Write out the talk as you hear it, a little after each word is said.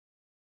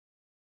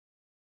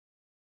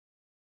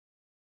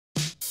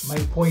My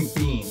point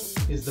being,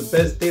 is the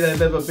best date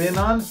I've ever been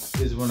on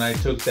is when I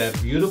took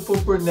that beautiful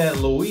brunette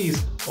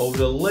Louise over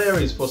to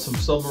Larry's for some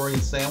submarine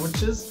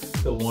sandwiches,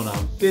 the one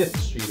on 5th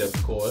Street, of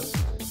course.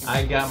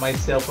 I got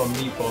myself a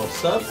meatball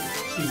sub,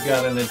 she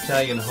got an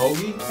Italian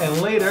hoagie,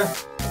 and later,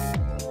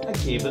 I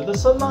gave her the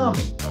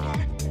salami.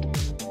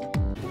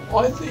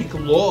 I think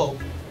love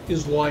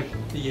is like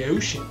the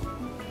ocean.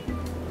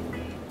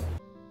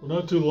 Well,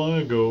 not too long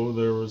ago,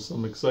 there was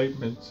some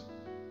excitement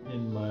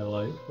in my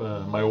life.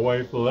 My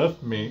wife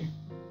left me.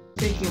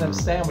 Speaking of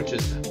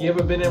sandwiches, you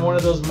ever been in one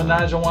of those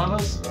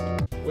menage-a-juanas?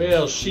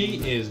 Well,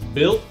 she is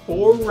built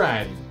for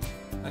riding.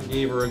 I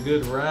gave her a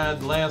good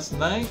ride last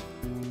night,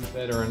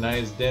 fed her a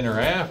nice dinner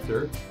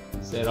after,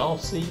 and said, I'll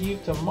see you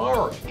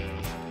tomorrow.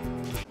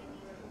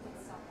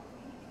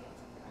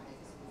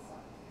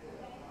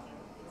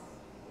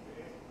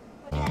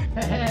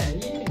 Yeah.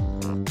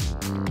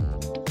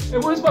 Hey,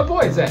 where's my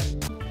boys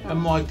at?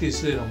 I'm like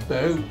this little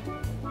boat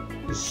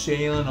just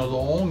sailing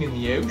along in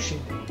the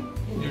ocean.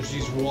 And there's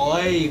these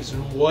waves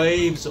and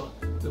waves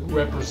that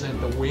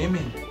represent the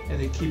women, and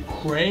they keep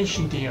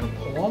crashing down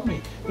upon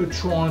me. They're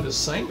trying to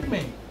sink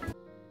me.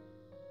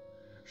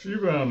 She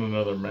found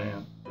another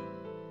man,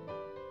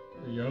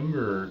 a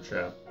younger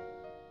chap.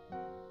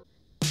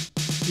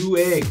 2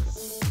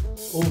 eggs,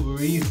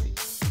 over easy.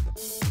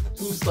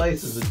 2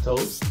 slices of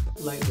toast,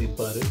 lightly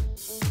buttered.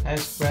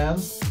 Hash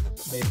browns,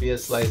 maybe a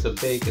slice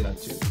of bacon or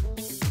 2.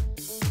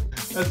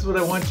 That's what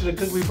I want you to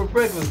cook me for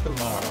breakfast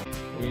tomorrow.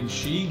 When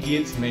she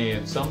gets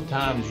mad,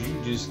 sometimes you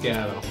just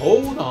gotta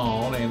hold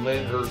on and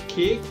let her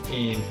kick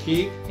and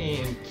kick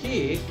and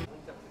kick.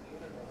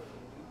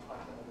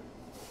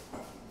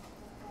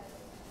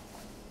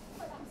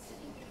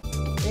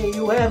 Hey,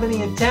 you have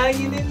any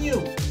Italian in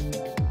you?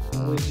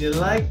 Would you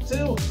like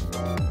to?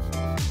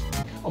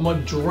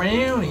 I'm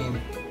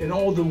drowning in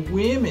all the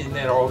women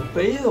that are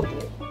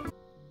available.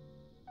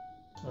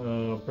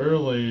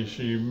 Apparently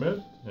she met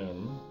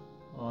him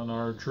on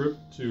our trip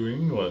to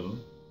England.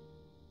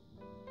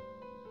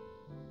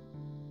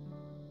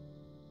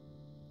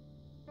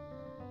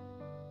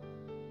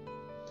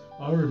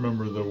 I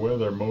remember the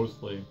weather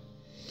mostly.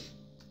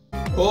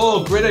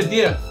 Oh, great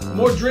idea.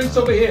 More drinks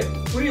over here.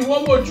 We need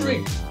one more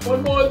drink.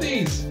 One more of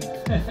these.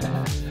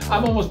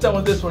 I'm almost done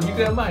with this one. You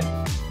can have mine.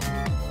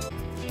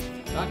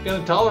 Not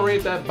gonna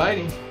tolerate that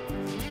biting.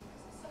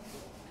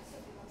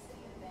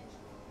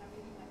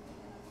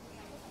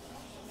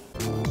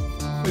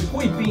 My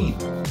point being,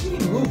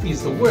 eating roofie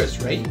is the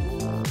worst, right?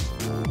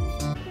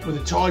 When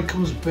the tide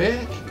comes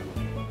back,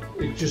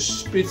 it just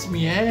spits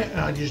me out and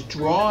I just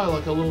dry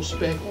like a little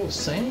speckle of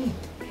sand.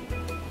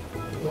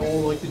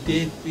 All like the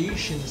dead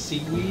fish and the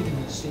seaweed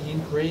and the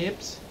sand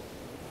crabs.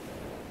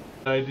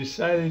 I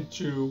decided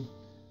to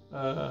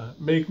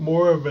make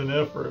more of an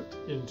effort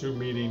into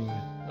meeting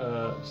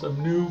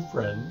some new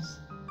friends,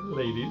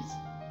 ladies,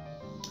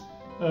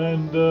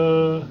 and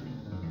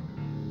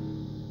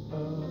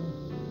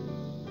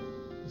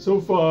so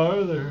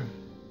far there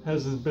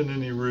hasn't been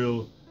any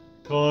real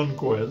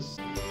conquest.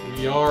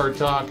 We are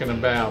talking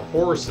about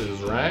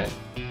horses, right?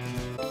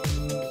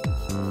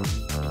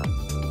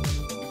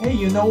 Hey,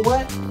 you know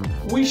what?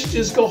 We should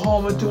just go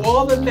home and do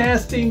all the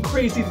nasty and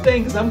crazy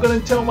things I'm gonna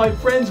tell my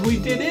friends we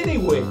did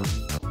anyway.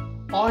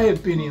 I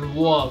have been in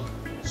love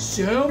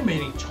so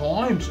many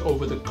times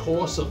over the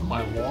course of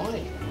my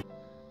life.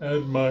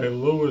 At my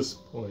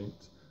lowest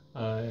point,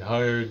 I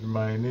hired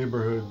my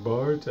neighborhood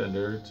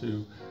bartender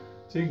to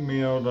take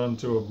me out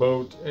onto a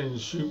boat and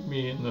shoot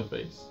me in the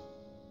face.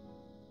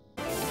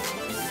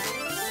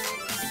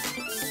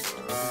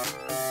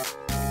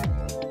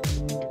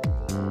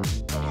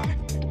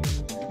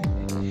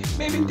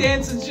 Maybe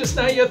dancing's just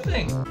not your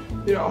thing.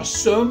 There are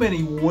so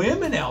many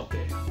women out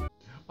there.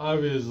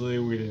 Obviously,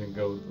 we didn't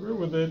go through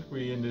with it.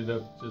 We ended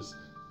up just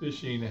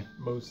fishing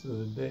most of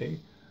the day.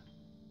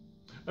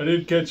 I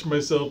did catch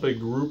myself a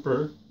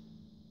grouper.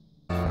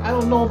 I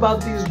don't know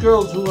about these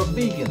girls who are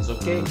vegans,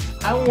 okay?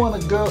 I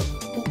want a girl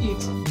who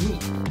eats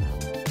meat.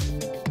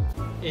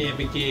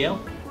 Abigail,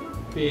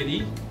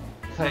 Betty,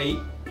 Kate,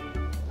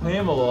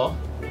 Pamela,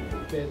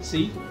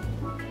 Betsy,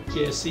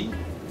 Jessie.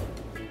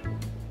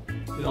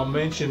 Did I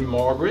mention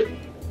Margaret?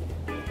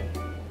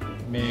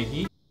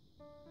 Maggie?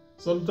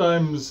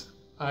 Sometimes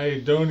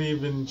I don't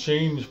even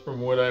change from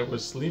what I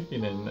was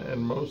sleeping in,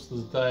 and most of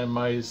the time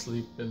I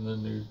sleep in the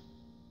nude.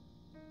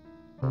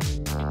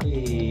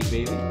 Hey,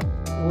 baby,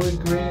 what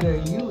grade are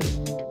you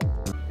in?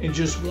 And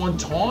just one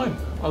time,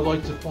 I'd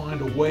like to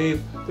find a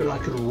wave that I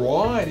could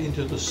ride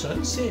into the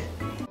sunset.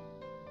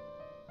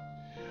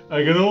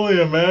 I can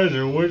only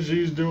imagine what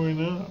she's doing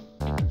now.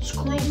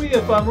 Screw me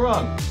if I'm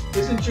wrong.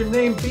 Isn't your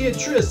name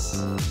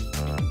Beatrice?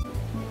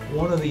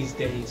 One of these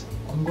days,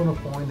 I'm gonna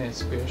find that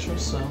special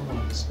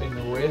someone to spend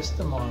the rest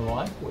of my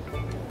life with.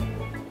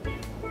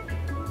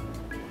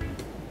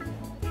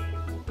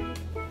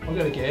 I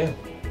gotta go.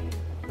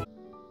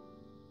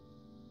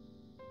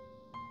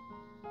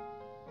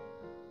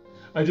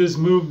 I just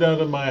moved out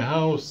of my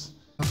house.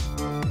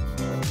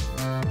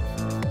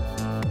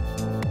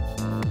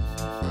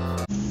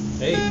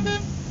 Hey.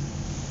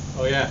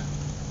 Oh yeah.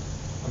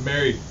 I'm I'm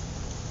married.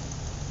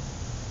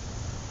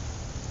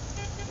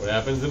 What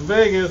happens in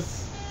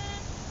Vegas?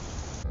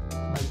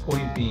 My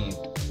point being,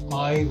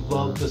 I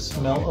love the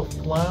smell of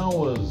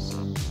flowers.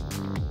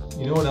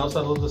 You know what else I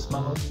love the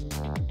smell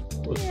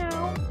of? Was